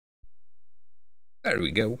There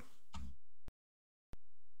we go.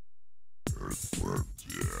 Earthworm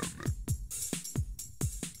Jim.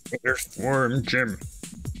 Earthworm Jim.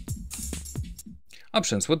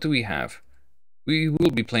 Options, what do we have? We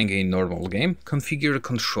will be playing a normal game. Configure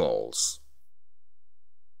controls.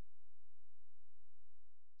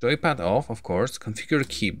 Joypad off, of course. Configure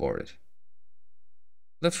keyboard.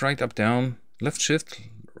 Left, right, up, down. Left shift,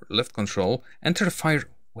 left control. Enter fire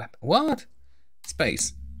weapon. What?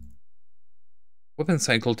 Space. Weapon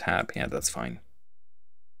cycle tab. Yeah, that's fine.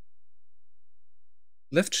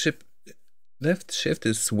 Left shift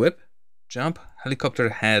is whip. Jump. Helicopter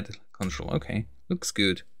head control. Okay, looks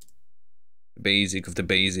good. Basic of the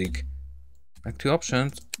basic. Back to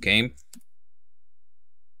options. Game.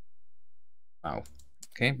 Wow.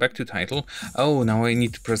 Okay, back to title. Oh, now I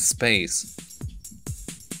need to press space.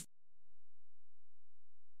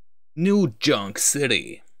 New Junk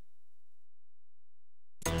City.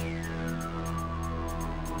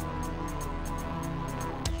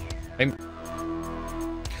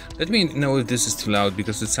 Let me know if this is too loud,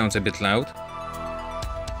 because it sounds a bit loud.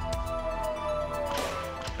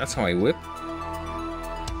 That's how I whip.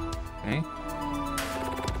 Okay.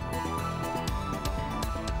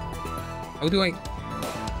 How do I...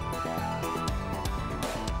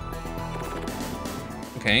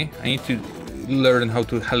 Okay, I need to learn how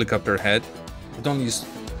to helicopter head. It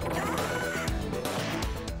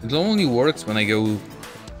only works when I go...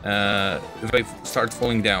 if I start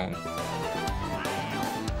falling down.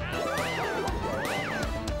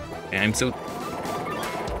 Okay, I'm so...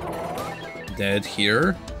 dead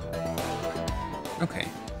here. Okay,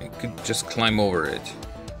 I could just climb over it.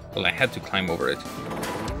 Well, I had to climb over it.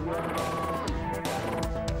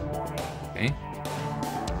 Okay.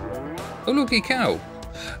 Oh, look, a cow.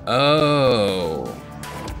 Oh.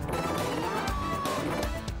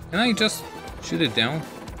 Can I just shoot it down?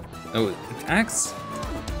 No, it acts.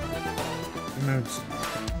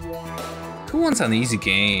 Who wants an easy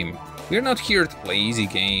game? We're not here to play easy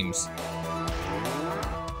games.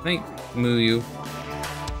 Can I move you?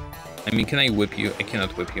 I mean, can I whip you? I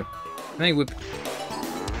cannot whip you. Can I whip?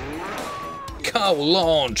 Cow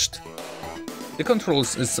launched! The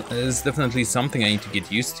controls is definitely something I need to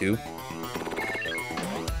get used to.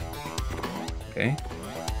 Okay.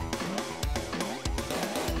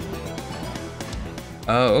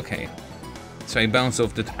 Oh, okay. So I bounce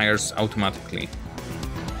off the tires automatically.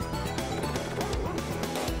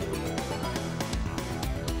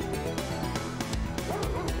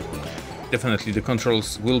 Definitely the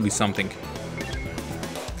controls will be something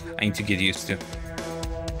I need to get used to.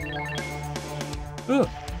 Oh.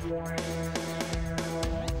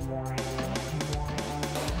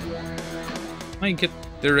 I get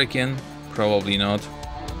there again? Probably not.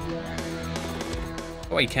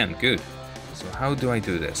 Oh, I can, good. So how do I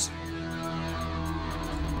do this?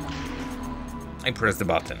 I press the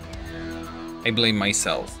button. I blame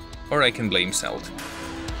myself. Or I can blame Celt.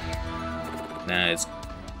 Nah,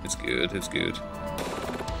 it's good, it's good.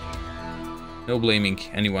 No blaming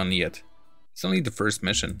anyone yet. It's only the first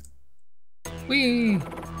mission. Whee!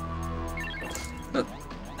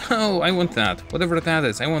 Oh, I want that. Whatever that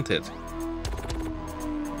is, I want it.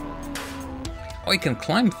 Oh, I can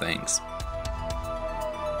climb things.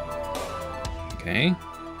 Okay.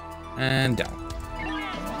 And down.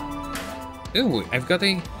 Ooh, I've got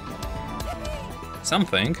a...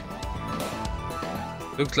 something.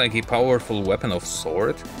 Looks like a powerful weapon of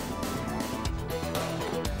sword.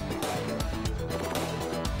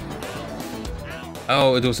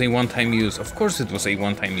 Oh, it was a one-time use. Of course it was a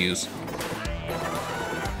one-time use.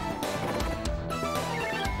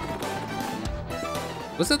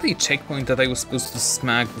 Was that a checkpoint that I was supposed to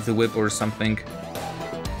smack with the whip or something?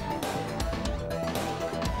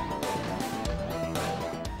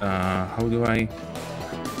 How do I...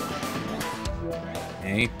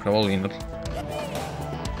 Okay, probably not.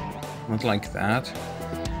 Not like that.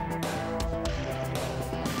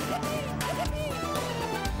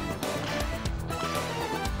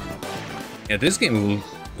 Yeah, this game will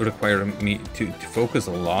require me to focus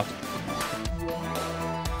a lot.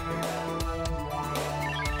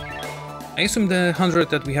 I assume the 100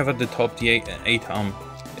 that we have at the top, the 8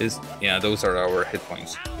 is... yeah, those are our hit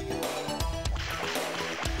points.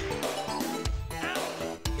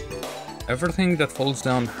 Everything that falls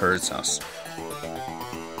down hurts us.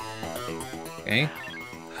 Okay.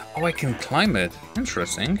 Oh, I can climb it.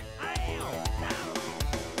 Interesting.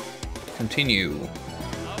 Continue.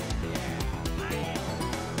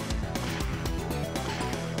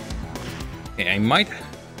 Okay, I might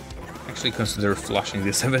actually consider flushing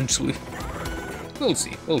this eventually. We'll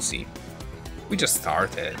see, we'll see. We just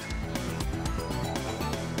started.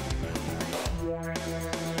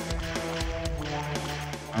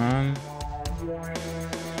 on.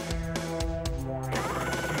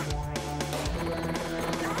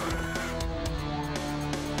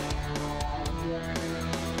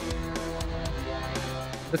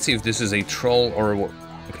 Let's see if this is a troll or what.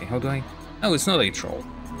 Okay, how do I? No, it's not a troll.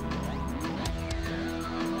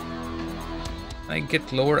 Can I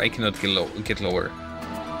get lower? I cannot get lower.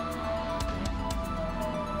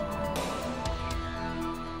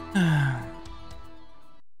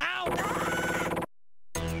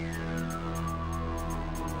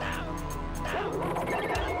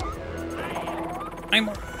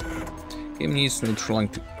 Game needs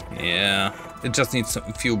neutralizing. Yeah, it just needs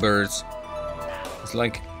a few birds. It's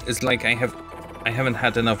like I haven't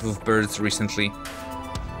had enough of birds recently.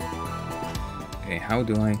 Okay, how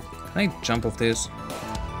do I? Can I jump off this?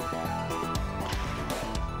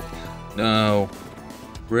 No,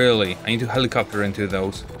 really? I need to helicopter into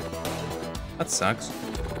those. That sucks.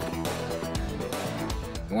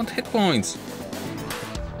 I want hit points.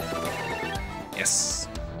 Yes.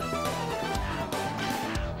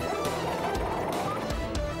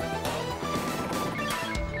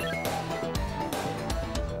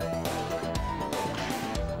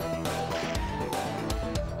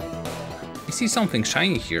 I see something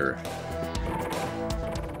shiny here.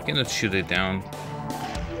 Cannot shoot it down.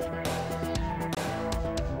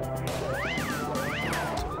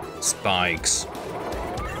 Spikes.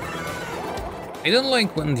 I don't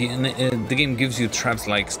like when the game gives you traps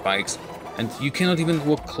like spikes and you cannot even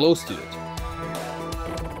walk close to it.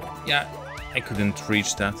 Yeah, I couldn't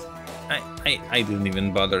reach that. I didn't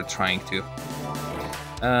even bother trying to.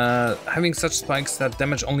 Having such spikes that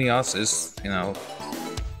damage only us is, you know,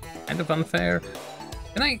 kind of unfair.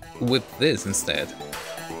 Can I whip this instead?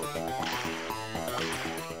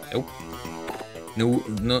 Nope.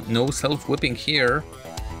 No self-whipping here.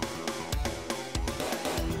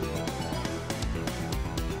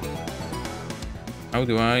 How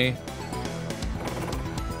do I?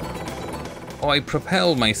 Oh, I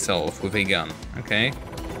propel myself with a gun. Okay.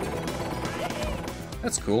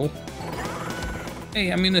 That's cool.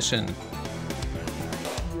 Hey, ammunition.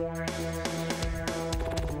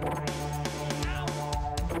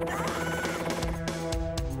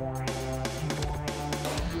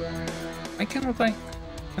 Cannot I?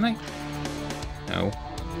 Can I? No.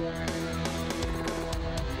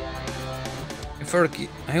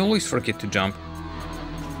 I always forget to jump.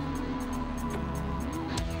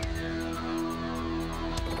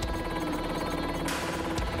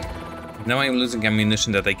 Now I'm losing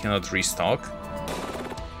ammunition that I cannot restock.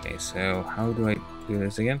 Okay, so how do I do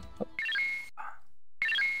this again? Oh.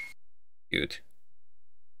 Good.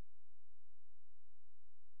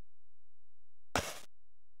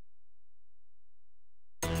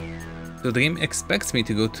 So the game expects me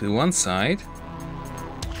to go to one side,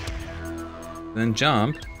 then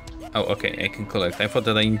jump. Oh, okay, I can collect. I thought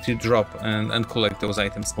that I need to drop and collect those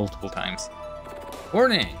items multiple times.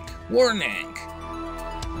 Warning! Warning!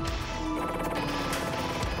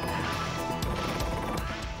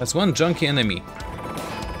 That's one junky enemy.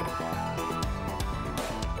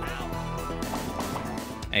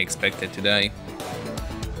 I expected to die.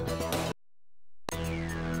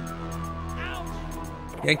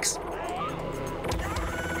 Yikes.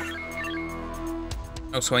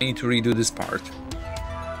 Oh, so I need to redo this part.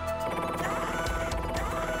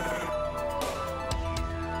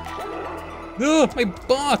 No, my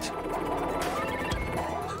bot!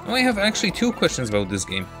 Now I have actually two questions about this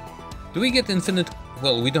game. Do we get infinite...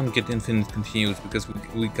 Well, we don't get infinite continues because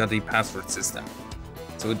we got a password system.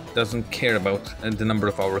 So it doesn't care about the number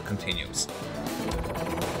of our continues.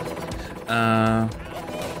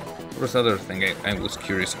 What was the other thing I was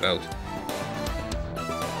curious about?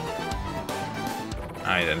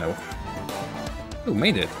 I don't know. Who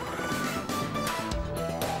made it?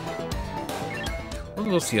 What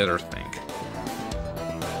was the other thing?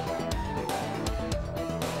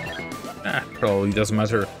 Probably doesn't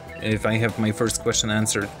matter if I have my first question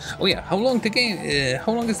answered. Oh yeah, how long is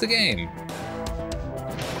the game?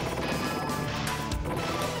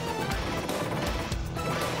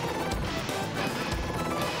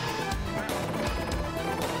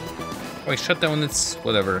 Oh, I shut down its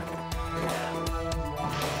whatever.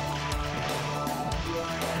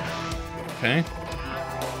 Okay.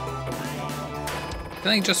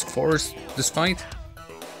 Can I just force this fight?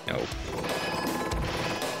 No.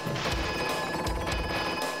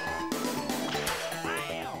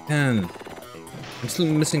 Man, I'm still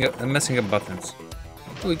messing up buttons.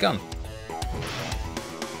 Oh, we gun.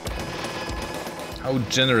 How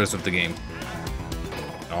generous of the game.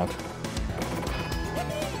 Not.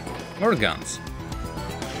 More guns.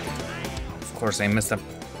 Of course, I messed up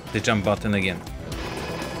the jump button again.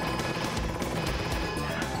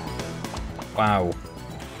 Wow.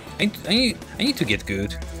 I need to get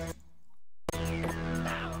good.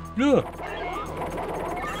 Yeah.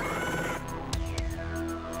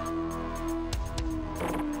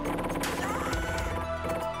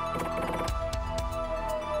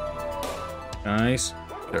 Nice.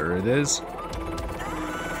 There it is.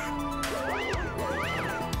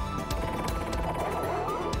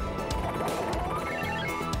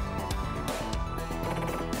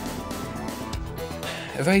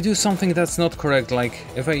 If I do something that's not correct, like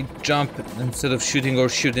if I jump instead of shooting or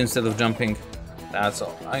shoot instead of jumping, that's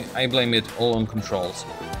all. I blame it all on controls.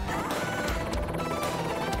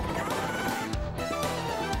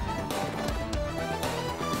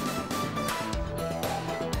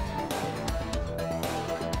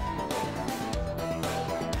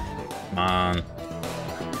 Come on.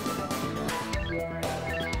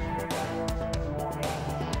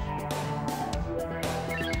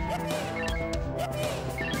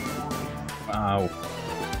 Wow.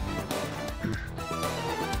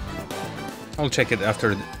 I'll check it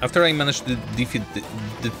after I manage to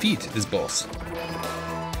defeat this boss.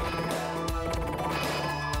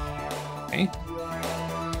 Okay.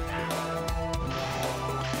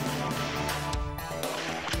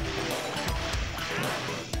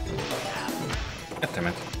 God damn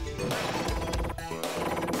it.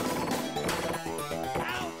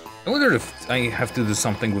 I wonder if I have to do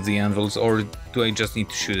something with the anvils, or do I just need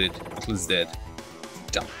to shoot it until it's dead?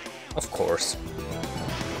 Jump, of course.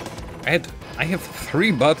 I have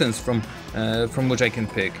 3 buttons from which I can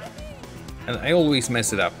pick, and I always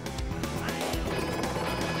mess it up.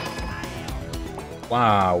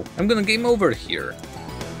 Wow, I'm gonna game over here.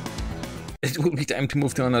 It will be time to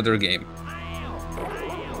move to another game.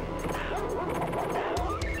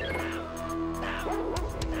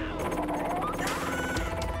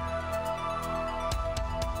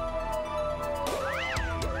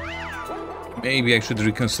 Maybe I should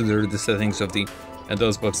reconsider the settings of the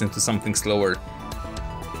DOSBox into something slower.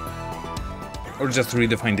 Or just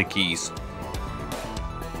redefine the keys.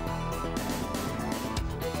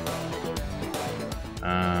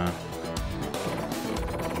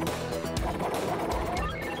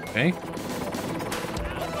 Okay.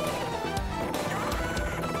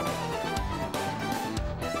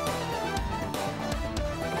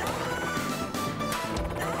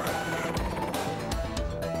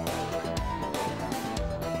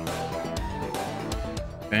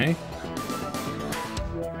 Okay.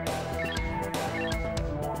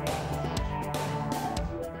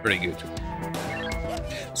 Pretty good.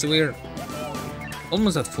 So we're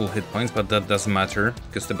almost at full hit points, but that doesn't matter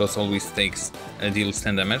because the boss always deals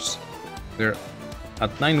 10 damage. We're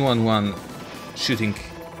at 911 shooting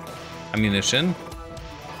ammunition.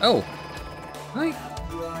 Oh, hi.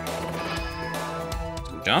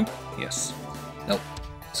 So jump? Yes. Nope.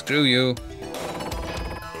 Screw you.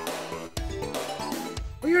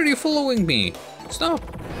 Why are you following me? Stop!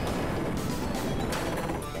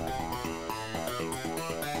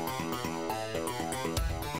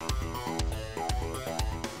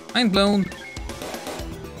 Mind blown.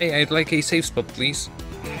 Hey, I'd like a safe spot, please.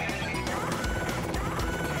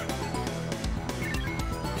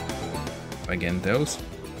 Again, those.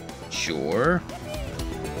 Sure.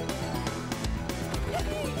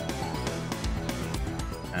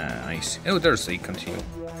 I see. Oh, there's a continue.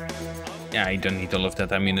 Yeah, I don't need all of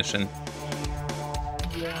that ammunition.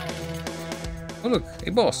 Oh look, a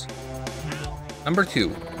boss. Number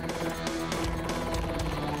 2.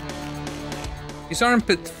 His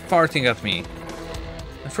armpit farting at me.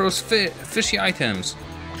 And throws fishy items.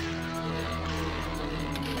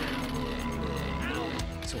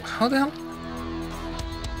 So how the hell?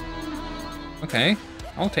 Okay,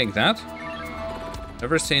 I'll take that.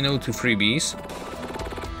 Never say no to freebies.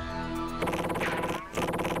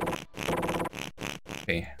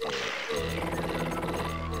 Okay.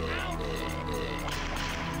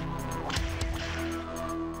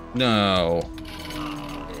 No.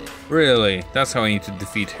 Really? That's how I need to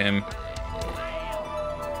defeat him.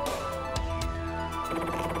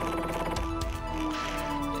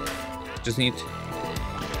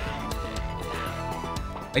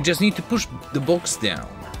 I just need to push the box down.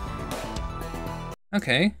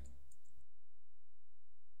 Okay.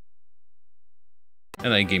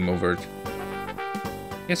 And I game over.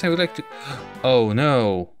 Yes, I would like to... Oh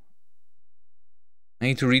no. I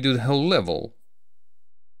need to redo the whole level.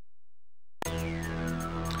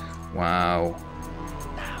 Wow.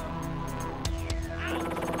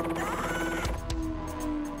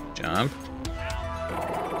 Jump.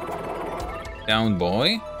 Down,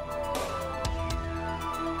 boy.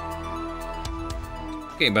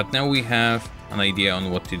 Okay, but now we have an idea on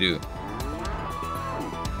what to do.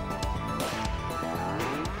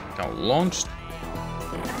 launched.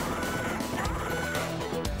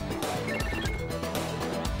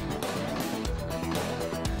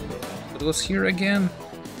 What was here again?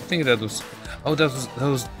 I think that was... Oh, that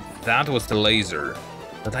was the laser.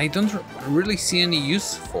 That I don't really see any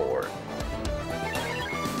use for.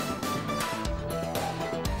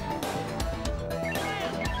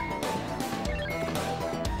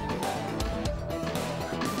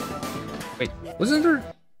 Wait, wasn't there?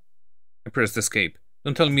 I pressed escape.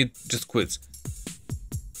 Don't tell me it just quits.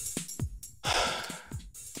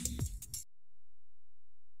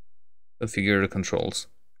 Configure the controls.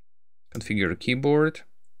 Configure the keyboard.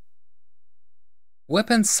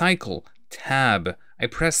 Weapon cycle. Tab. I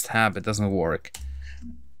press tab, it doesn't work.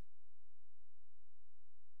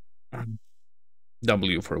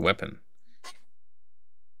 W for weapon.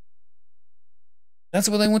 That's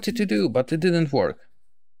what I wanted to do, but it didn't work.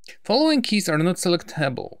 Following keys are not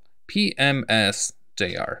selectable. P, M, S,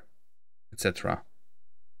 J, R, etc.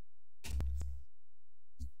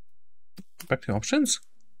 Back to options.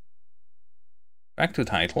 Back to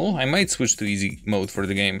title. I might switch to easy mode for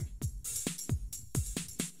the game.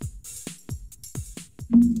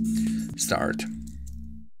 Start.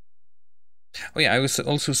 Oh yeah, I was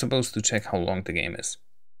also supposed to check how long the game is.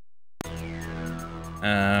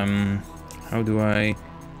 How do I...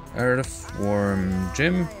 Earthworm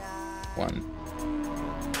Jim 1.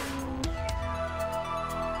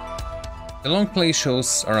 The long play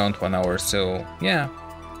shows around 1 hour, so yeah,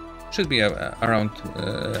 should be around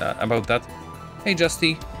about that. Hey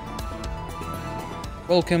Justy,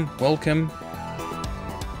 welcome, welcome.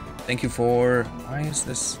 Thank you for... Why is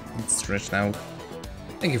this stretched out?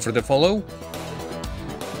 Thank you for the follow.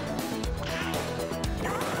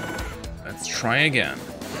 Let's try again.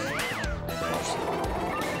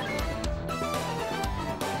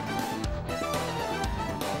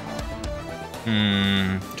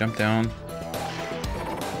 Jump down.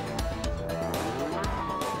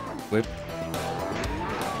 Whip.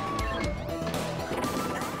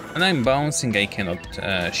 And I'm bouncing, I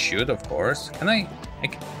cannot shoot, of course. Can I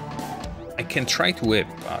can try to whip,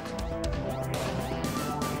 but...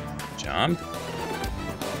 Jump.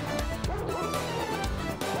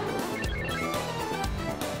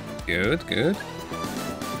 Good, good.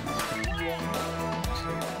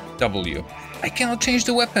 W. I cannot change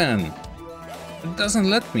the weapon! It doesn't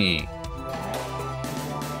let me.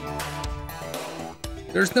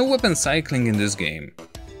 There's no weapon cycling in this game.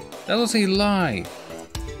 That was a lie.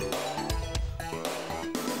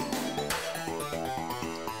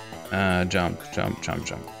 Jump, jump, jump,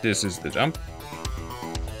 jump. This is the jump.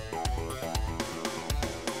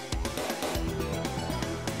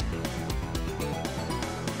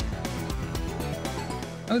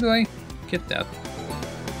 How do I get that?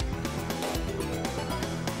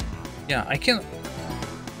 Yeah, I can...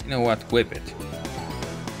 You know what? Whip it.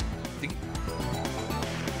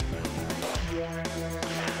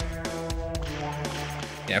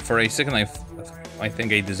 Yeah, for a second I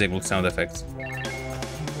think I disabled sound effects.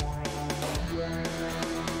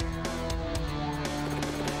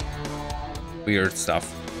 Weird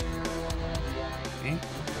stuff. Okay.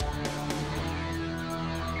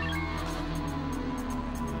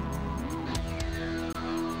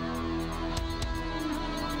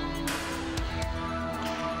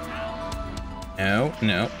 No,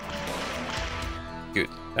 no. Good.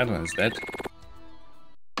 That one's dead.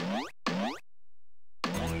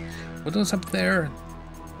 What was up there?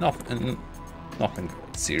 Nothing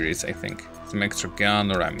serious, I think. Some extra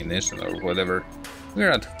gun or ammunition or whatever. We're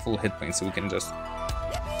at full hit points, so we can just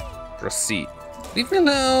proceed. Leave me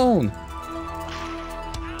alone!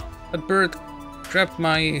 That bird grabbed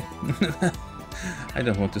my... I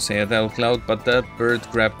don't want to say it out loud, but that bird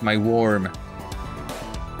grabbed my worm.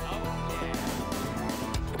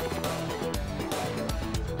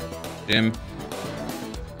 Jim,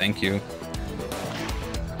 thank you.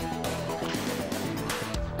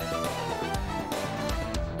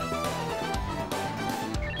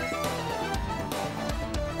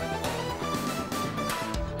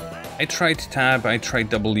 I tried tab, I tried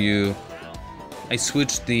W. I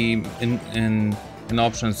switched the in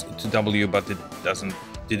options to W, but it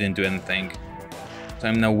didn't do anything. So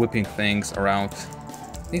I'm now whipping things around.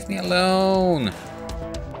 Leave me alone!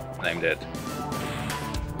 And I'm dead.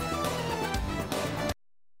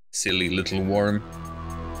 Silly little worm.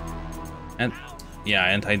 And yeah,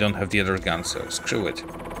 and I don't have the other gun, so screw it.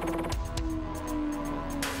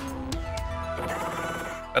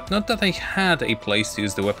 But not that I had a place to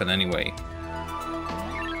use the weapon anyway.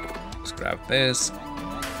 Let's grab this.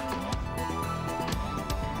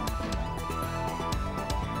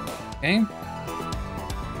 Okay.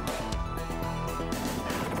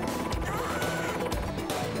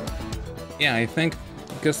 Yeah, I think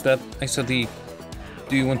because that I saw the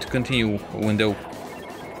 "Do you want to continue" window.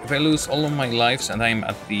 If I lose all of my lives and I'm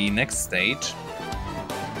at the next stage,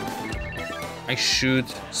 I should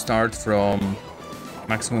start from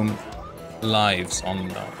maximum lives on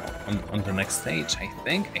the next stage. I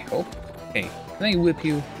think. I hope. Okay, can I whip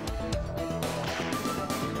you?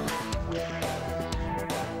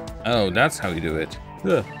 Oh, that's how you do it.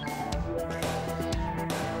 Ugh.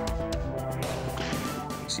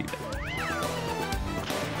 See that.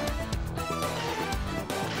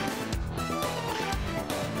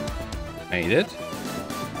 Made it.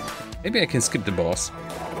 Maybe I can skip the boss.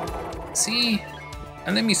 See?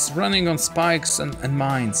 Enemies running on spikes and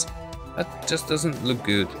mines. That just doesn't look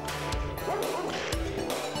good.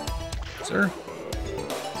 Sir?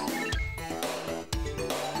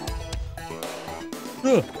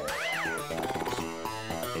 Ugh.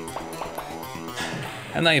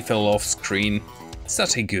 And I fell off screen.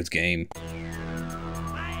 Such a good game.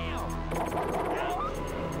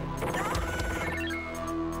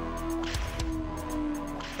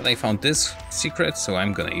 But I found this secret, so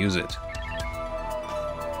I'm gonna use it.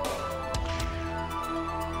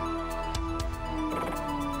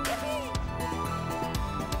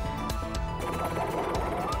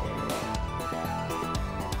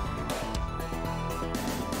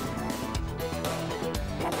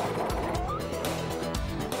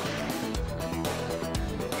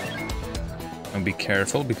 And be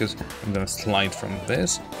careful because I'm gonna slide from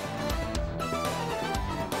this.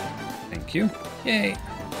 Thank you. Yay!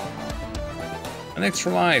 An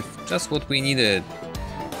extra life, just what we needed.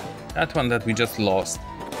 That one that we just lost.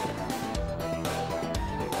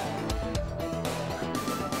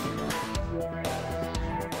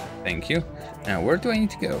 Thank you. Now, where do I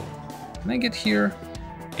need to go? Can I get here?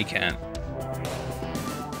 I can.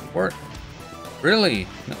 Or... Really?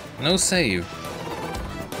 No save.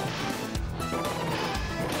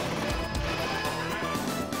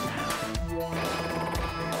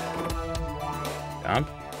 Jump.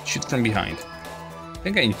 Shoot from behind. I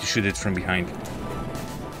think I need to shoot it from behind.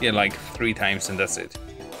 Yeah, like 3 times and that's it.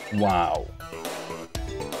 Wow.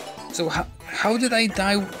 So how did I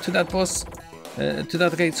die to that boss, to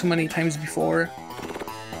that guy so many times before?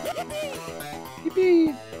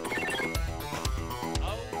 Yippee!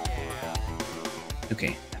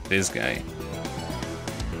 Okay, this guy.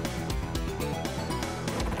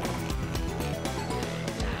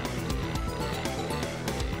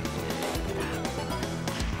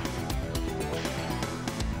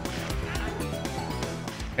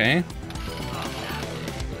 Okay.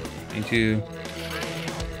 Need to...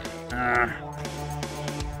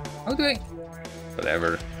 how do I...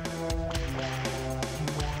 Whatever.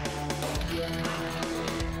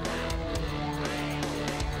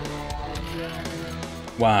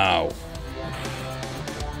 Wow.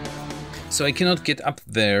 So I cannot get up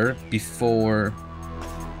there before...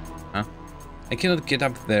 Huh? I cannot get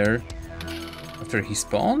up there after he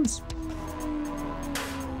spawns?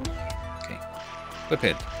 Okay. Whip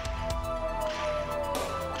it.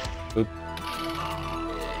 Oop.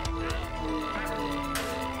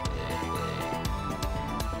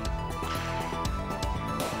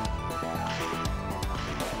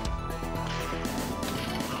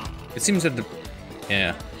 It seems that the...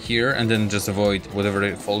 Yeah, here and then just avoid whatever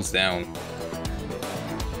it falls down.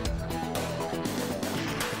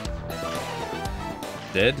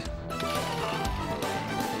 Dead?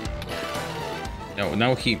 No,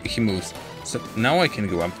 now he moves. So now I can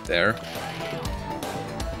go up there.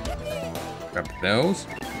 Grab those.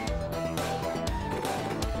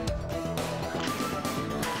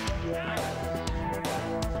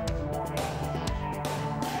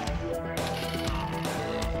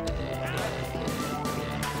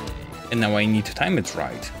 And now I need to time it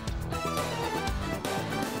right.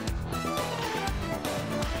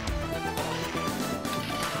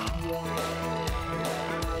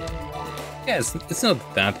 Yes, it's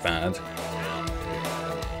not that bad.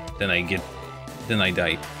 Then I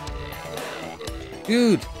die.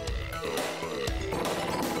 Dude!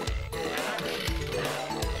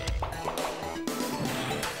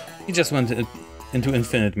 He just went into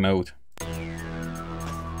infinite mode.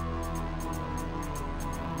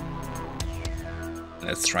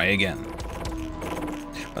 Let's try again.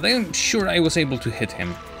 But I'm sure I was able to hit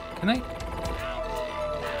him. Can I?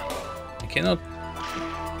 I cannot.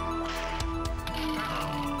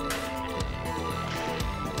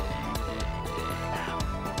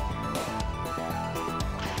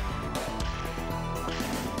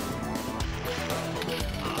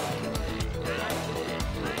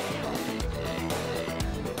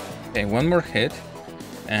 Okay, one more hit,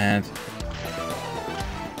 and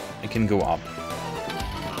I can go up.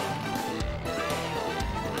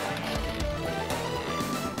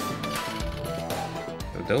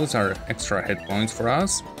 So those are extra hit points for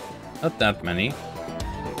us. Not that many.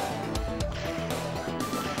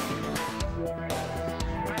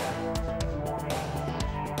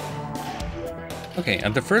 Okay,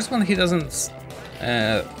 at the first one he doesn't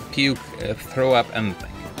puke, throw up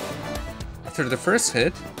anything. After the first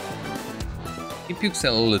hit, he pukes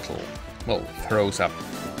a little. Well, throws up.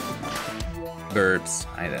 Burps,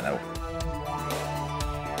 I don't know.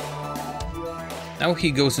 Now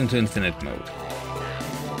he goes into infinite mode.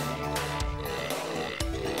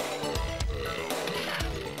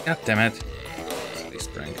 God damn it. Silly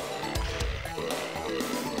spring.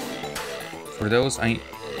 For those, That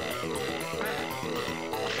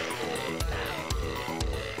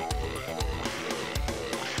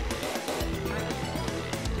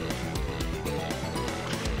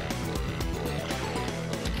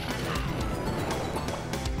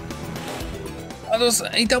was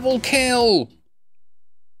a double kill!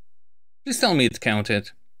 Please tell me it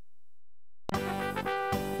counted.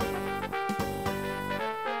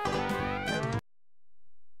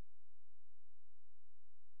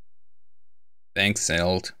 Thanks,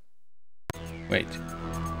 Eld. Wait.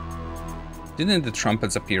 Didn't the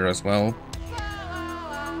trumpets appear as well?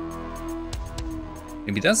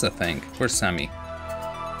 Maybe that's the thing. Where's Sammy?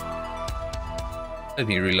 Let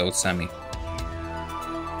me reload Sammy.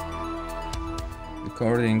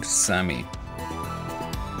 Recording Sammy.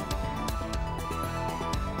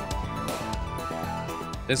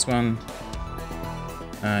 This one.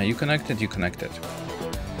 You connected, you connected.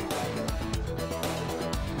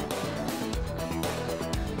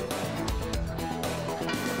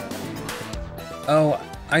 Oh,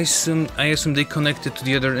 I assume they connected to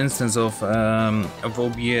the other instance of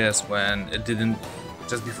OBS when it didn't,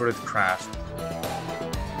 just before it crashed.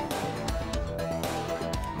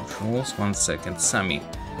 Controls, 1 second, Sammy.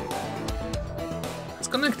 It's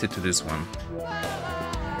connected to this one.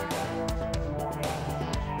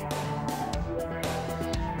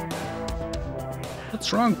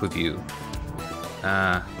 What's wrong with you?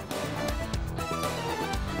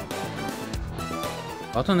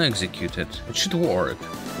 Button executed. It should work.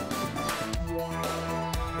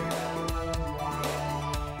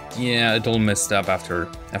 Yeah, it all messed up after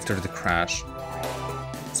the crash.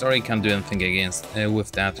 Sorry, can't do anything against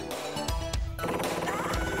with that.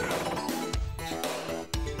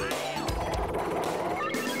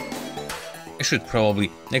 I should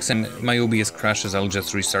probably, next time my OBS crashes, I'll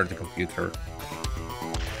just restart the computer.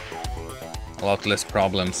 A lot less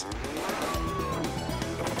problems.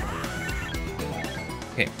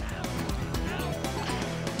 Okay.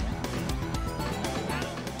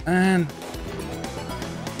 And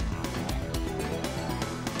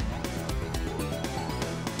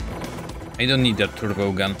I don't need that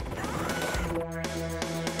turbo gun.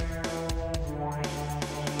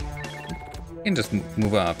 I can just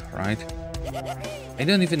move up, right? I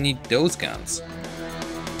don't even need those guns.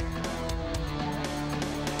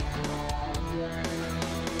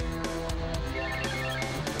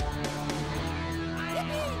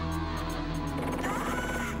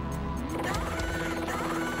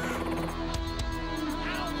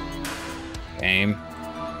 Game.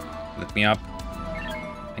 Let me up.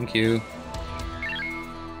 Thank you.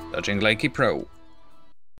 Dodging like a pro.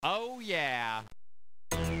 Oh yeah.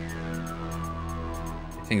 I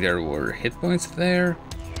think there were hit points there.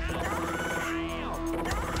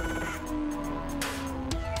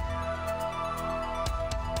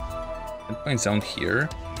 Hit points down here.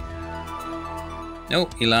 No,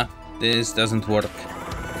 Ila, this doesn't work.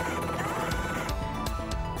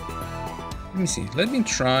 Let me see. Let me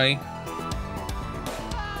try.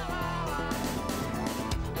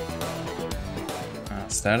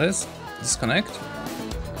 Status, disconnect.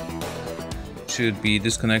 Should be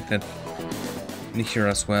disconnected in here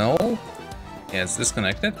as well. Yes,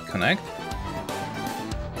 disconnected, connect.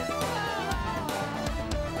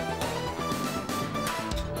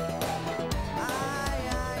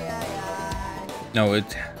 No,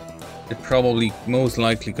 it probably most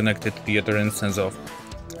likely connected to the other instance of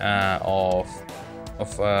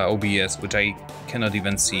OBS, which I cannot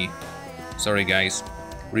even see. Sorry guys,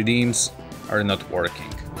 redeems are not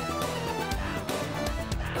working.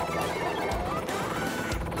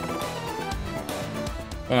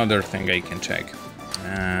 One other thing I can check.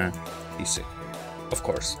 These 6. Of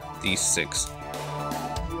course, these 6.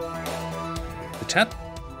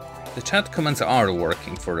 The chat comments are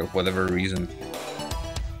working for whatever reason.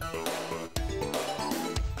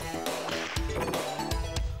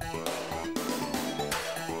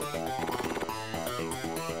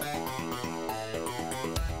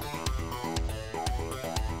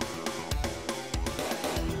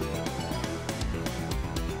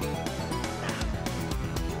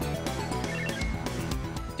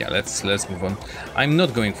 Yeah, let's move on. I'm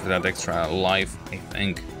not going for that extra life, I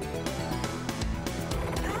think.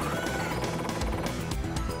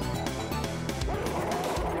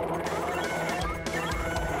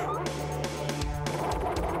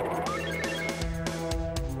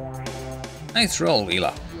 Nice roll,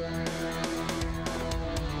 Ela.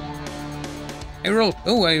 I rolled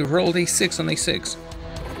a6 on a6.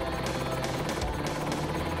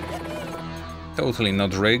 Totally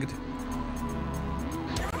not rigged.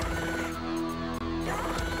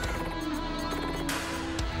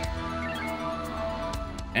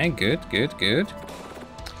 Okay, good.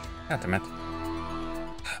 God damn it.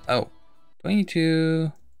 Oh,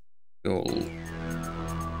 22 gold.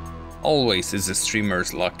 Always is a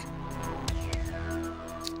streamer's luck.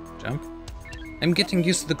 Jump. I'm getting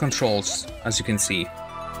used to the controls, as you can see.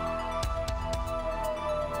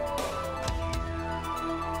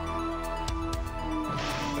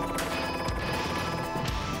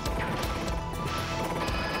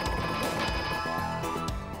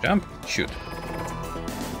 Jump, shoot.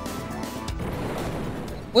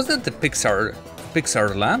 Was that the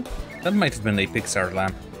Pixar lamp? That might have been a Pixar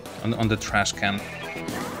lamp on the trash can.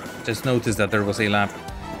 Just noticed that there was a lamp.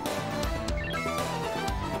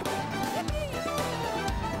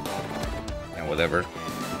 Yeah, whatever.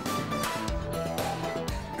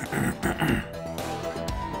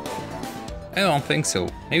 I don't think so.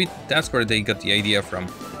 Maybe that's where they got the idea from.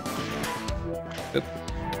 Oop.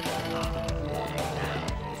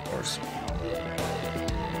 Of course.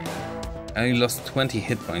 I lost 20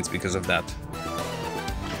 hit points because of that.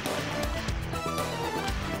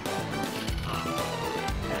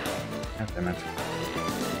 God damn it.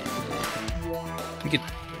 We get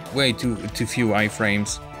way too few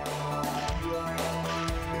iframes.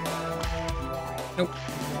 Nope.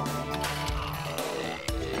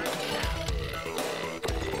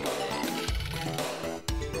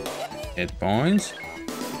 Hit points.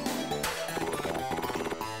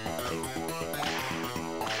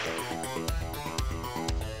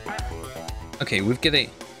 Okay, we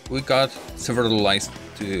got several lives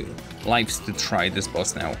to try this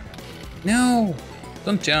boss now. No,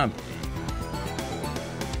 don't jump.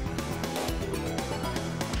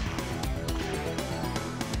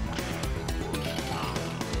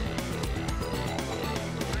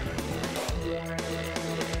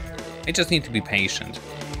 I just need to be patient.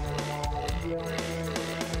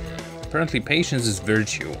 Apparently patience is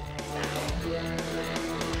virtue.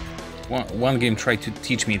 One game tried to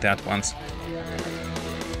teach me that once.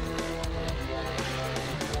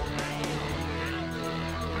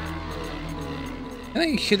 Can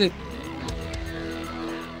I hit it?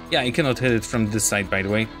 Yeah, I cannot hit it from this side, by the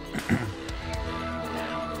way.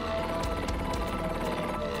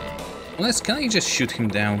 Unless, can I just shoot him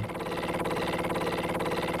down?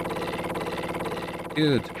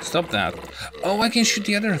 Dude, stop that. Oh, I can shoot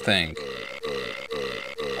the other thing.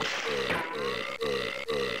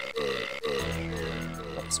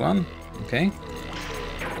 That's one. Okay.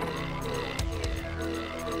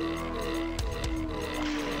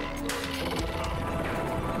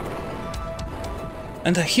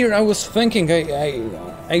 And here I was thinking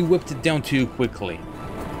I whipped it down too quickly.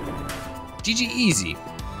 GG easy.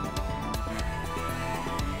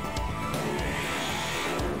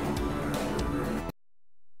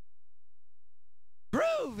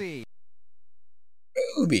 Groovy.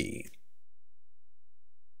 Groovy.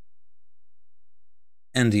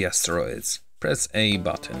 And the asteroids. Press A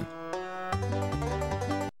button.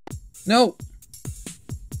 No!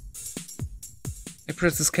 I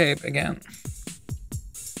pressed escape again.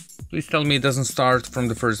 Please tell me it doesn't start from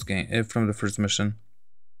the first game, from the first mission.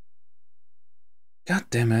 God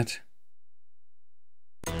damn it.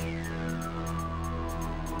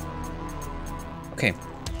 Okay.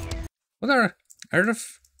 What are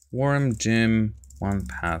Earthworm Jim 1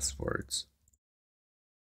 passwords?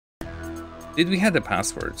 Did we have the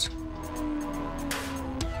passwords?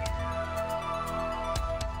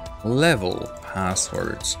 Level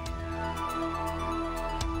passwords.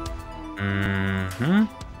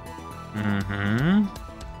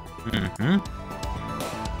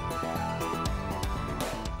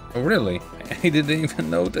 Oh really? I didn't even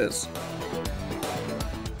notice.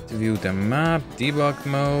 To view the map, debug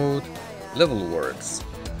mode, level words.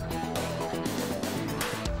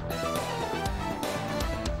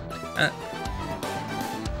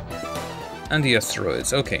 And the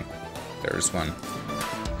asteroids. Okay, there's one.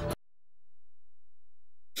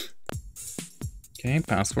 Okay,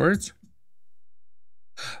 passwords.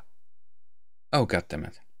 Oh,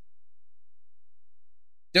 goddammit.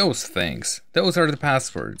 Those things. Those are the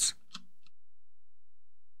passwords.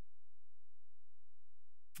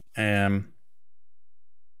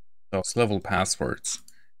 Those level passwords.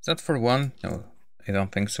 Is that for one? No, I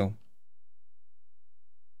don't think so.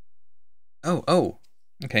 Oh,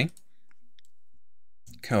 okay.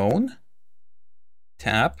 Cone.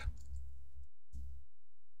 Tap.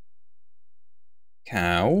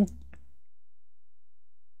 Cow.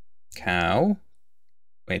 Cow.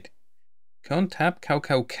 Wait. Cone, tap, cow,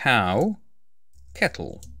 cow, cow.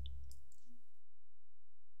 Kettle.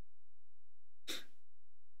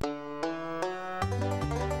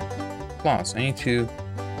 Plus, I need to...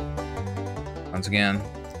 Once again,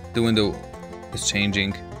 the window is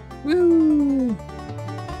changing. Woo!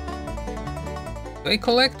 Do I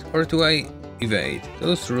collect or do I evade?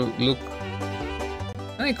 Those look...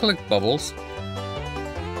 Can I collect bubbles?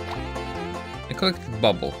 I collected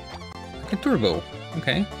bubble. Like a turbo.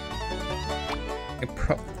 Okay.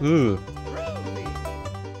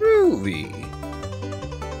 Groovy.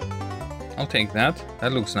 I'll take that.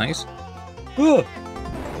 That looks nice.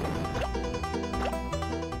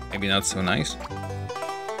 Maybe not so nice.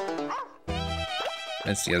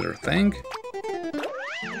 That's the other thing.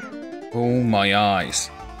 Oh, my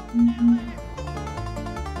eyes.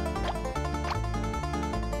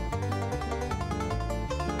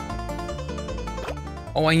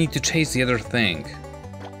 Oh, I need to chase the other thing.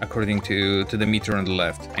 According to the meter on the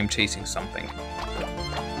left, I'm chasing something.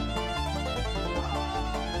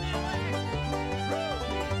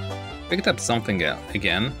 Picked up something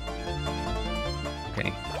again.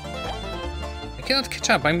 Okay. I cannot catch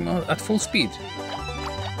up, I'm at full speed.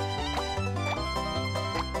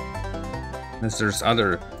 Unless there's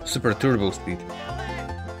other super turbo speed.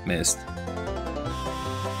 Missed.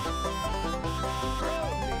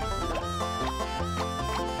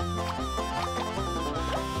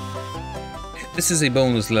 This is a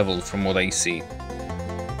bonus level from what I see.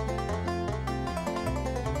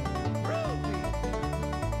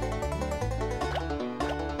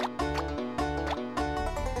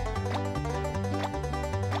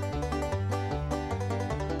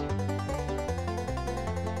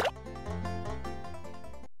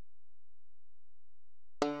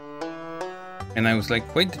 And I was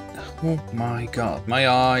like, wait, oh my god, my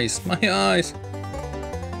eyes, my eyes.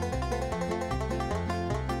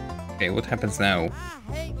 Okay, what happens now?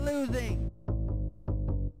 I hate losing.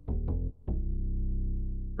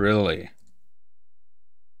 Really?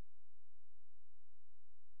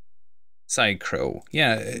 Psychro.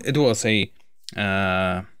 Yeah, it was a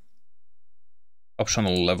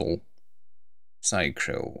optional level.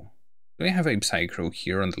 Psychro. Do I have a Psychro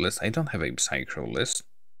here on the list? I don't have a Psychro list.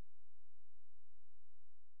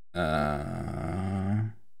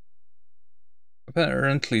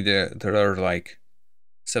 Apparently there are like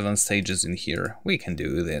 7 stages in here. We can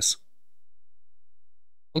do this.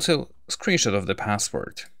 Also, screenshot of the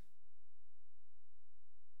password.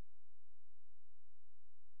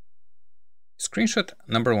 Screenshot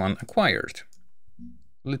number 1 acquired.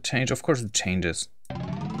 Will it change? Of course it changes.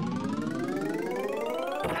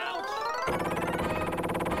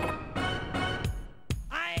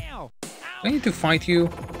 Ow! Do I need to fight you?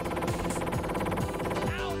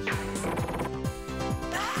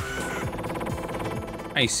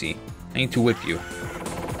 I see. I need to whip you.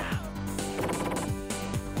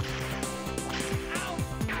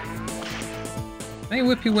 Can I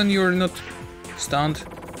whip you when you're not stunned?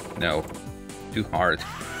 No. Too hard.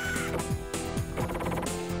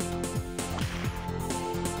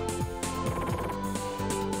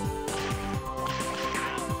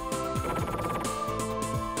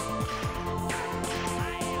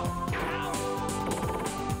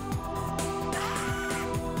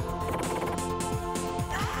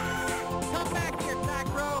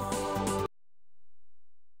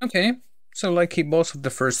 Okay, so like a boss of the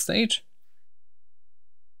first stage.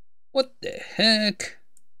 What the heck?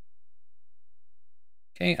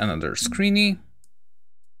 Okay, another screeny.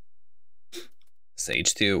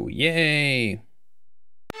 Stage 2, yay!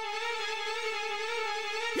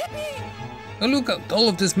 Oh, look at all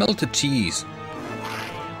of this melted cheese.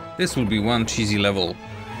 This will be one cheesy level.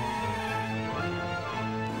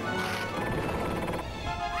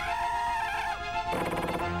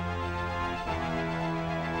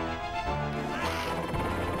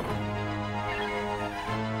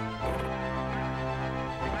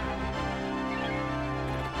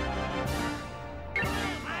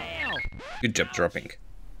 Good job dropping.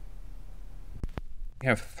 We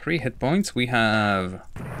have 3 hit points. We had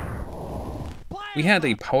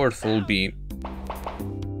a powerful beam.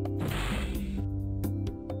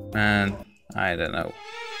 And I don't know.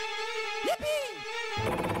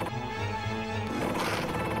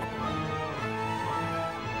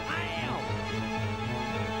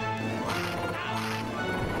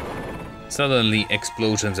 Suddenly,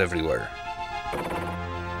 explosions everywhere.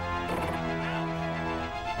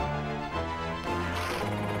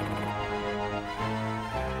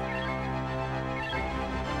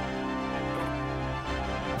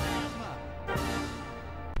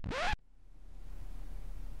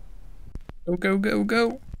 Go, go, go,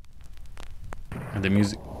 go! And the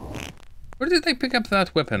music. Where did I pick up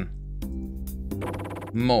that weapon?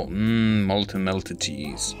 Molten melted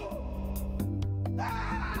cheese.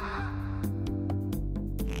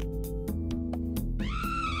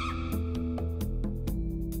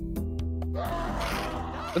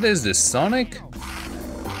 What is this, Sonic?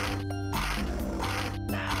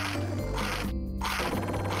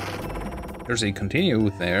 There's a continue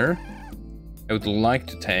there. I would like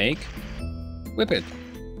to take. Whip it.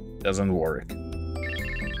 Doesn't work.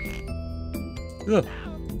 Ugh.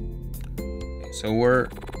 Okay, so we're.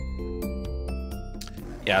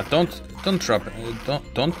 Yeah, don't drop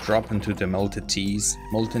into the molten cheese.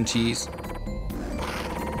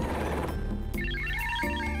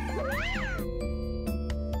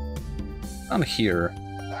 On here.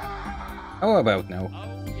 How about now?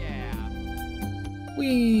 Oh yeah.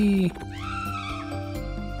 Whee!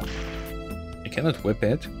 I cannot whip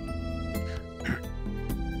it.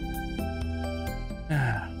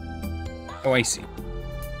 Oh, I see.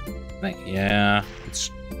 Yeah, it's.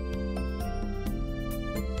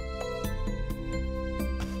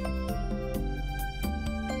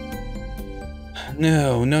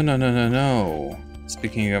 No.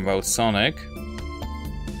 Speaking about Sonic.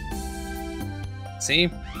 See?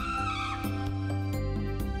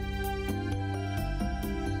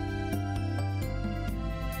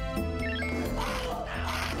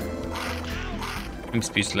 I'm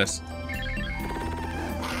speechless.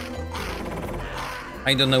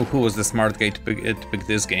 I don't know who was the smart guy to pick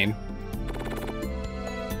this game.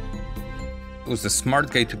 Who was the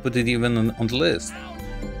smart guy to put it even on the list?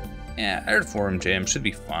 Yeah, Earthworm Jim should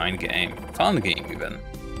be fine game. Fun game even.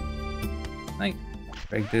 I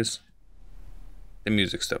break this. The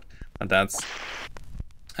music stopped. And that's...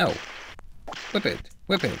 Oh. Whip it.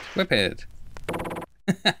 Whip it. Whip it.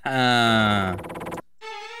 What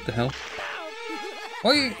the hell?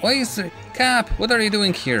 Why is the... Cap, what are you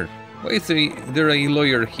doing here? Why is there a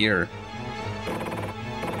lawyer here?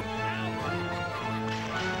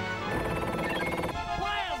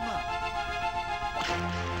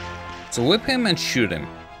 So whip him and shoot him.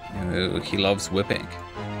 He loves whipping.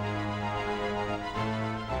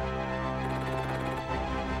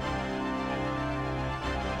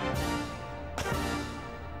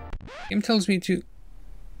 Game tells me to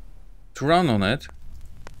run on it.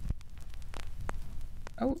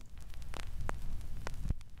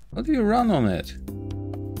 How do you run on it?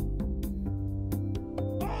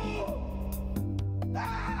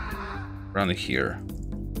 Run here.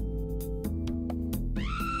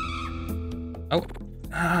 Oh,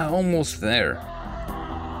 almost there.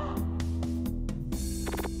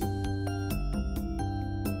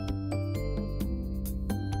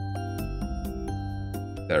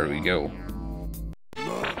 There we go.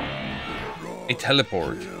 A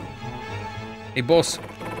teleport. A boss.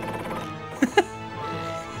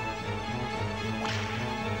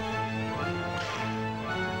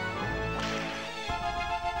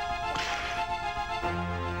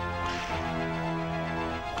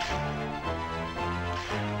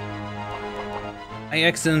 I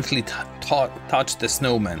accidentally touched the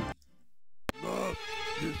snowman.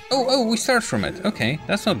 Oh, we start from it. Okay,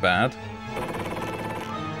 that's not bad.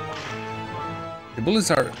 The bullets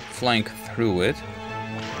are flying through it.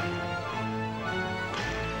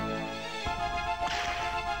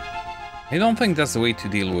 I don't think that's the way to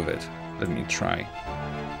deal with it. Let me try.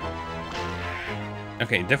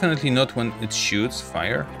 Okay, definitely not when it shoots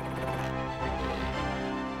fire.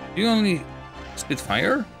 Do you only spit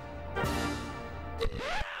fire?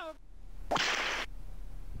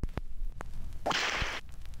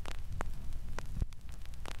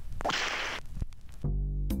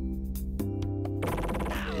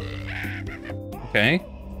 Okay.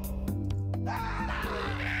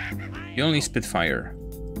 You only spit fire.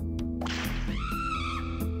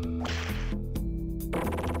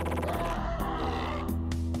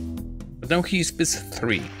 But now he spits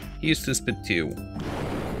 3. He used to spit 2.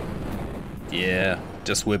 Yeah,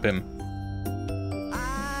 just whip him.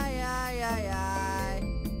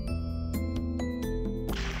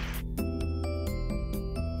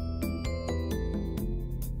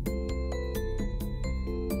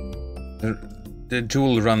 The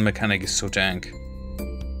dual run mechanic is so jank.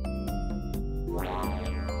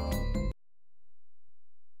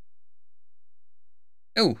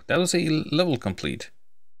 Oh, that was a level complete.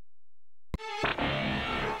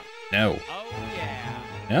 No. Oh yeah.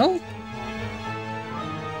 No?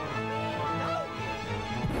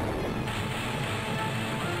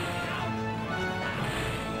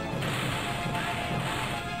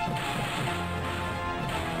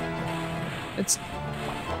 It's...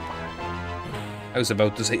 I was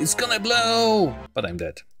about to say, it's gonna blow! But I'm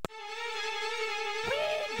dead.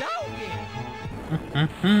 Doggy.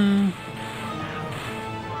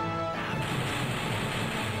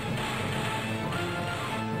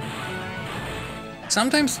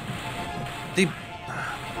 Sometimes they...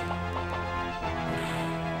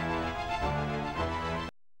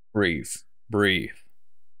 Breathe. Breathe.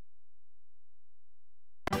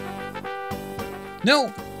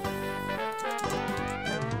 No!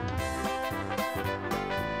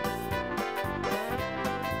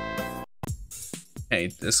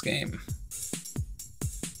 Hate this game.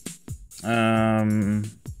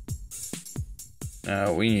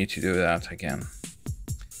 We need to do that again.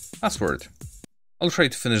 Password. I'll try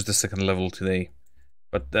to finish the second level today,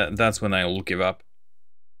 but that's when I will give up.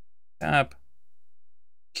 Tap.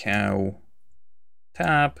 Cow.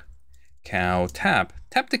 Tap. Cow. Tap.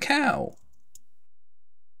 Tap the cow.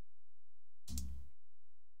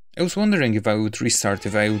 I was wondering if I would restart,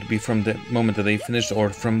 if I would be from the moment that I finished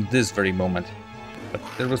or from this very moment. But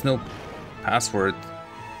there was no password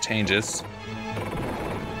changes.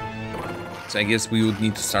 So I guess we would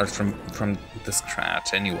need to start from the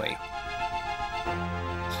scratch anyway.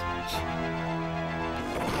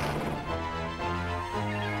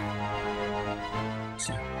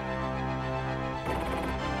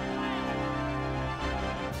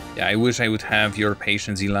 Yeah, I wish I would have your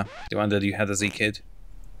patience, Ila. The one that you had as a kid.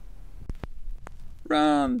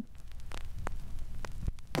 Run!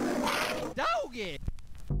 Doggy.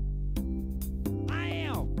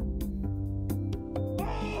 Ow.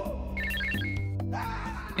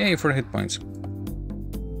 Yay, 4 hit points.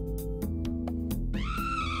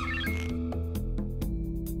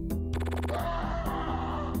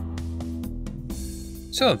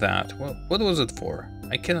 So that, well, what was it for?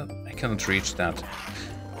 I cannot reach that.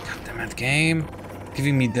 God damn it, game.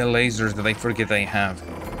 Giving me the lasers that I forget I have.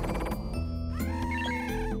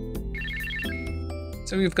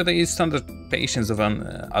 So we've got a standard patience of an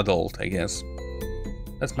adult, I guess.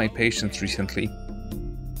 That's my patience recently.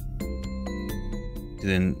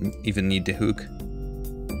 Didn't even need the hook.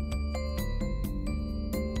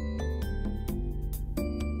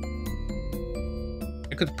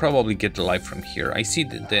 I could probably get the life from here. I see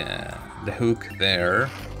the hook there.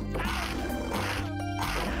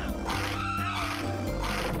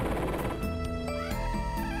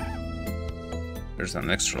 There's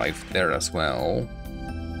an extra life there as well.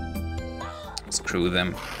 Screw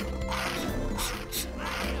them.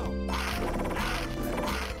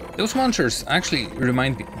 Those monsters actually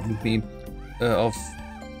remind me of,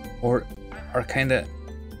 or are kinda...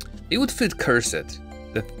 They would fit Cursed,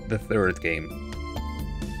 the third game.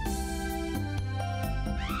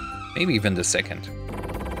 Maybe even the second.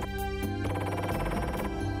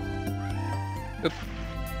 Oop.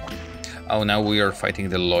 Oh, now we are fighting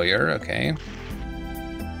the lawyer, okay.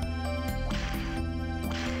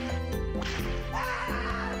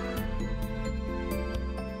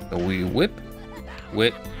 So we whip.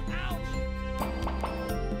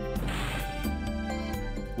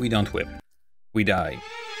 We don't whip. We die.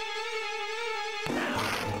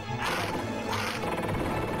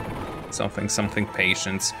 Something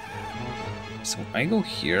patience. So I go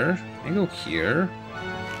here.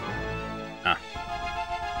 Ah.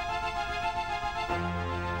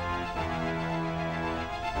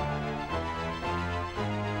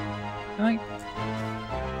 Can I?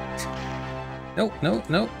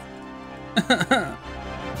 No.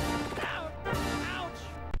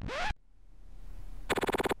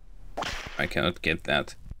 I cannot get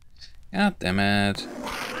that. God damn it.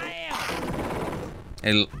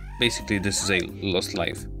 Basically, this is a lost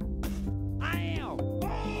life.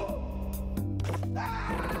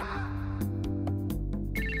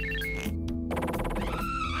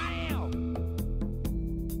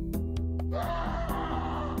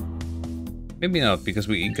 Maybe not, because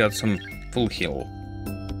we got some full heal.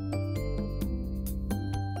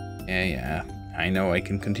 Yeah, I know I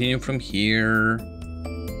can continue from here.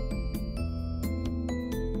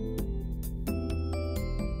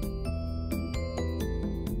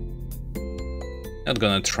 Not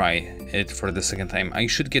gonna try it for the second time. I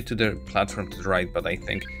should get to the platform to the right, but I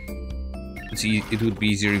think it would be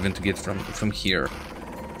easier even to get from here.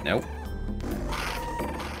 No.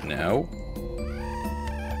 No.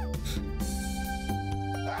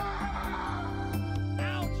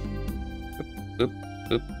 Oop.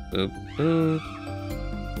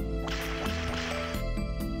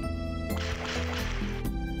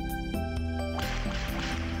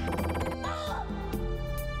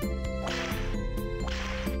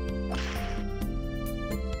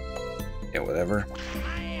 whatever.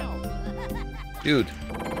 Ow! Dude.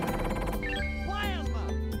 Plasma!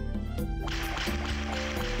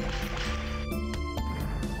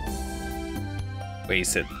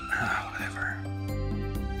 Wasted. Whatever.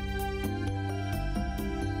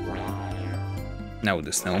 Now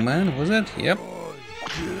the snowman, was it? Yep.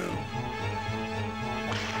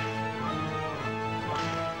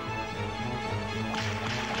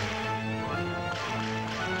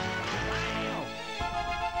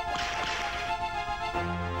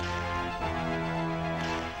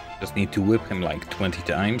 Just need to whip him like 20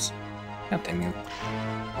 times. God damn you.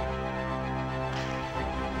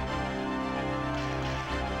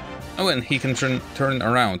 Oh, and he can turn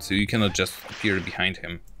around, so you cannot just appear behind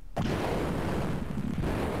him.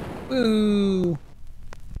 Woo!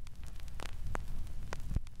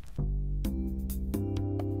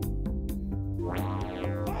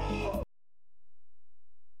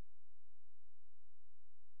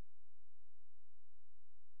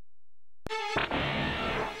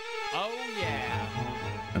 Oh yeah!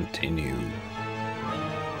 Continue.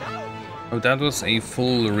 Oh, that was a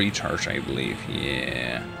full recharge, I believe.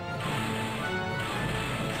 Yeah.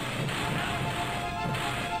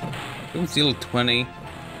 Don't deal 20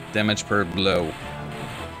 damage per blow.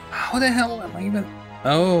 How the hell am I even...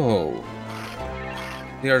 Oh.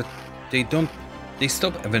 They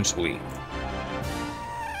stop eventually.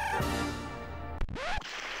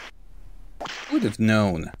 Would have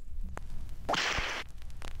known.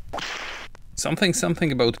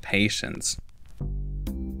 Something about patience.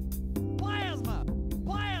 Plasma!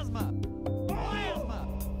 Plasma! Plasma!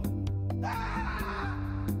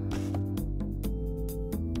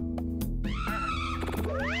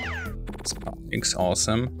 Spikes,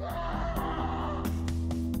 awesome.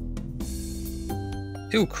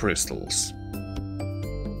 2 crystals.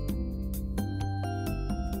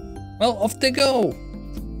 Well, off they go!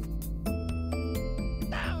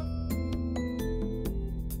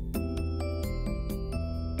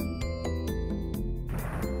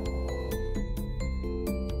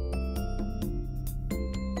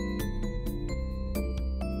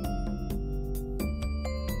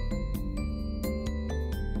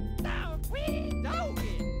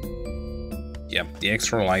 Yeah, the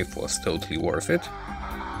extra life was totally worth it.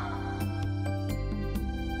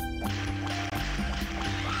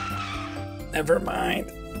 Never mind.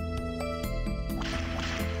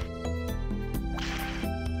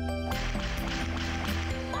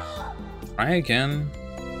 Try again.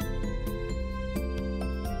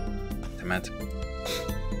 Damn it.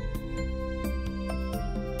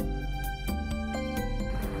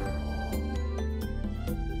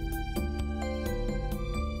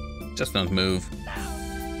 Just don't move.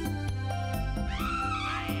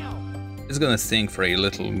 It's gonna sting for a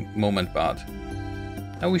little moment, but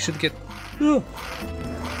now we should get...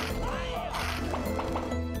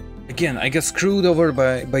 Again, I got screwed over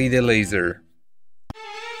by the laser.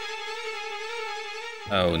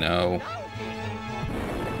 Oh no.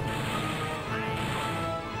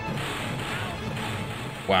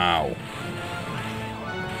 Wow.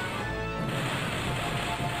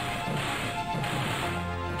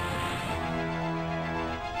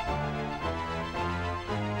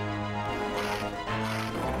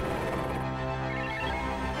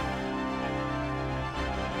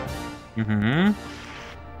 Mm-hmm.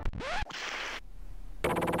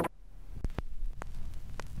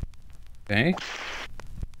 Okay.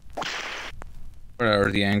 Where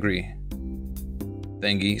are the angry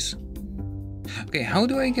thingies? Okay, how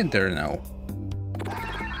do I get there now?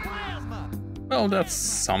 Well, that's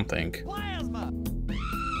something.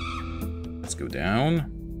 Let's go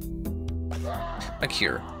down. Back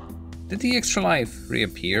here. Did the extra life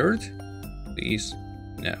reappeared? Please?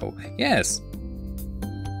 No. Yes.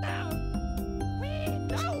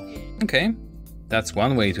 Okay, that's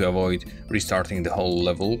one way to avoid restarting the whole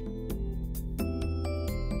level.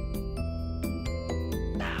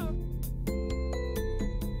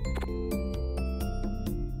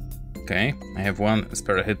 Okay, I have 1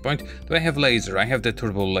 spare hit point. Do I have laser? I have the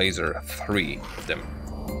turbo laser, 3 of them.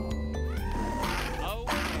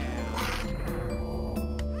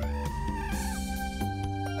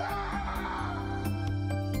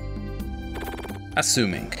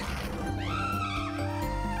 Assuming.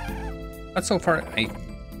 But so far I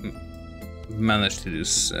managed to do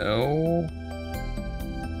so.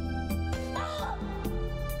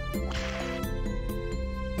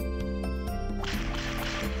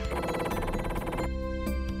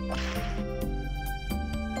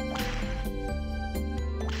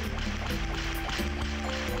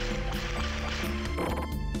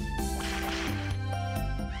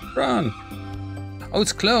 Run! Oh,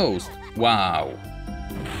 it's closed. Wow.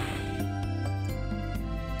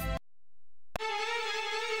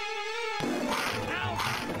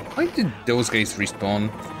 Why did those guys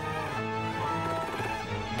respawn?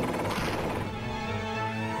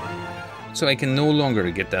 So I can no longer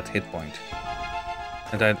get that hit point.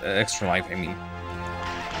 That extra life, I mean.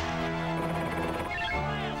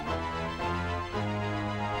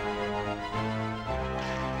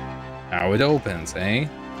 Now it opens, eh?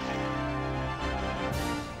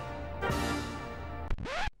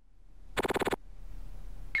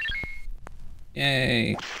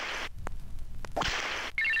 Yay!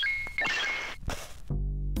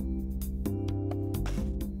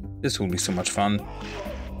 This will be so much fun.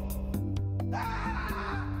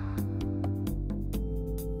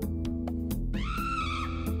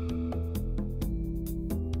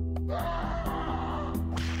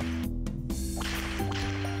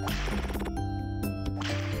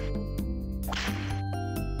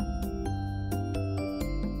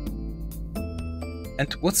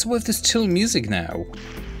 And what's with this chill music now?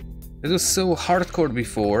 It was so hardcore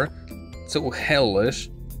before, so hellish.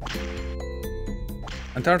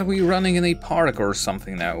 And are we running in a park or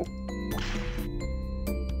something now?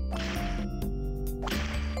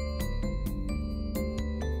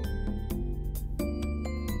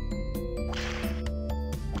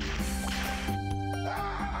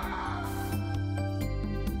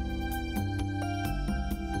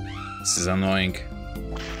 This is annoying.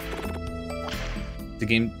 The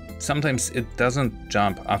game, sometimes it doesn't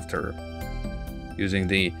jump after using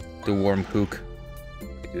the worm hook.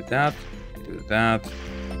 I do that,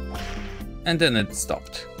 and then it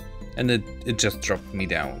stopped. And it just dropped me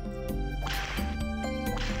down.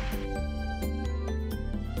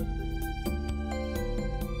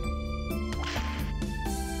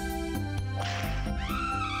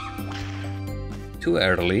 Too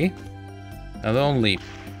early. Not only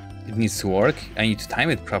it needs to work, I need to time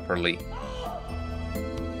it properly.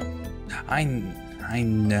 I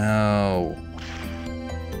know.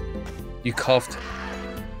 You coughed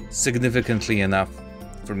significantly enough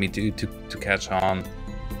for me to catch on.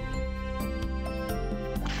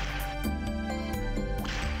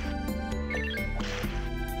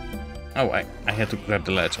 Oh, I had to grab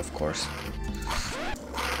the ledge, of course.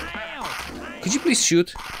 Could you please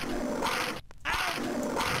shoot?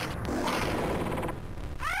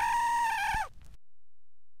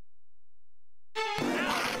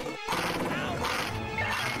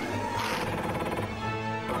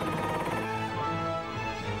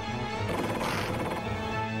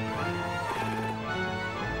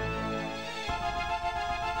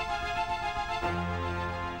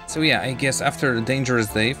 So yeah, I guess after Dangerous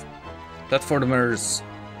Dave, platformers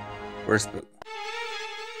were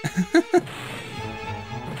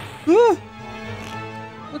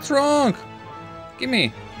What's wrong?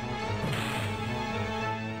 Gimme.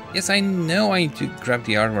 Yes, I know I need to grab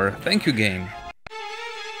the armor. Thank you, game.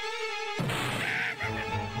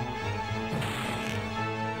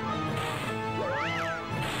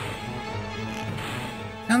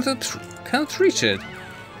 Can't reach it.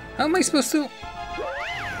 How am I supposed to?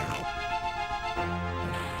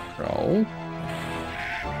 Roll.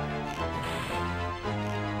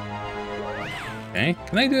 Okay,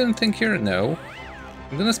 can I do anything here? No.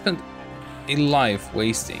 I'm gonna spend a life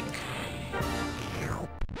wasting.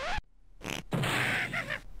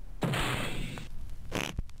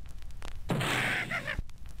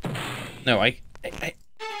 No, I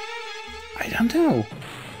don't know.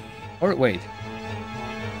 Or wait.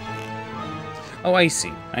 Oh, I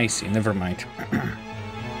see. Never mind.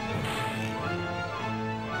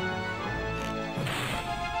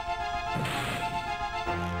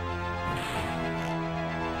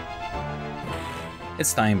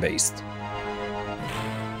 It's time-based.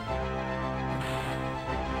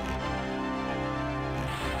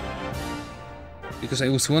 Because I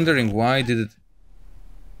was wondering why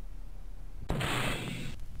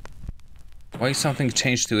something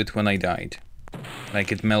changed to it when I died.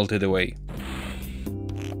 Like it melted away.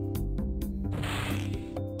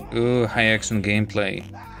 Ooh, high action gameplay.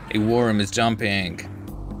 A worm is jumping.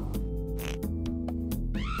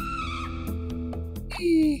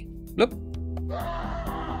 Eee. Bloop.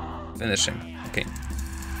 Finishing. Okay.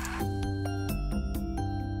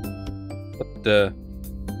 What the?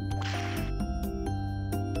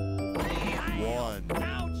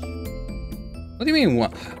 What do you mean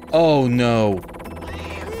one? Oh no.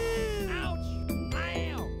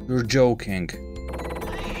 You're joking.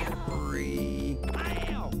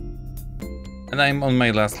 And I'm on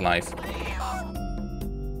my last life.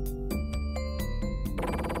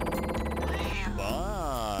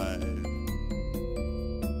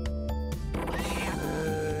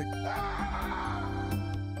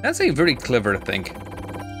 That's a very clever thing.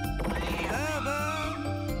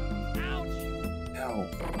 No.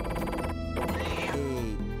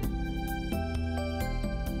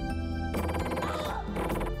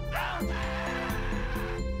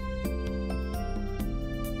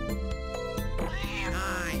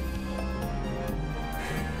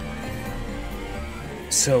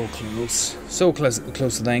 So close. So close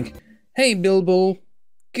to Dank. Hey, Bilbo.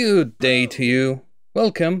 Good day to you.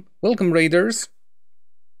 Welcome. Welcome, Raiders.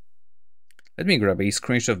 Let me grab a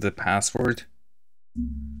screenshot of the password.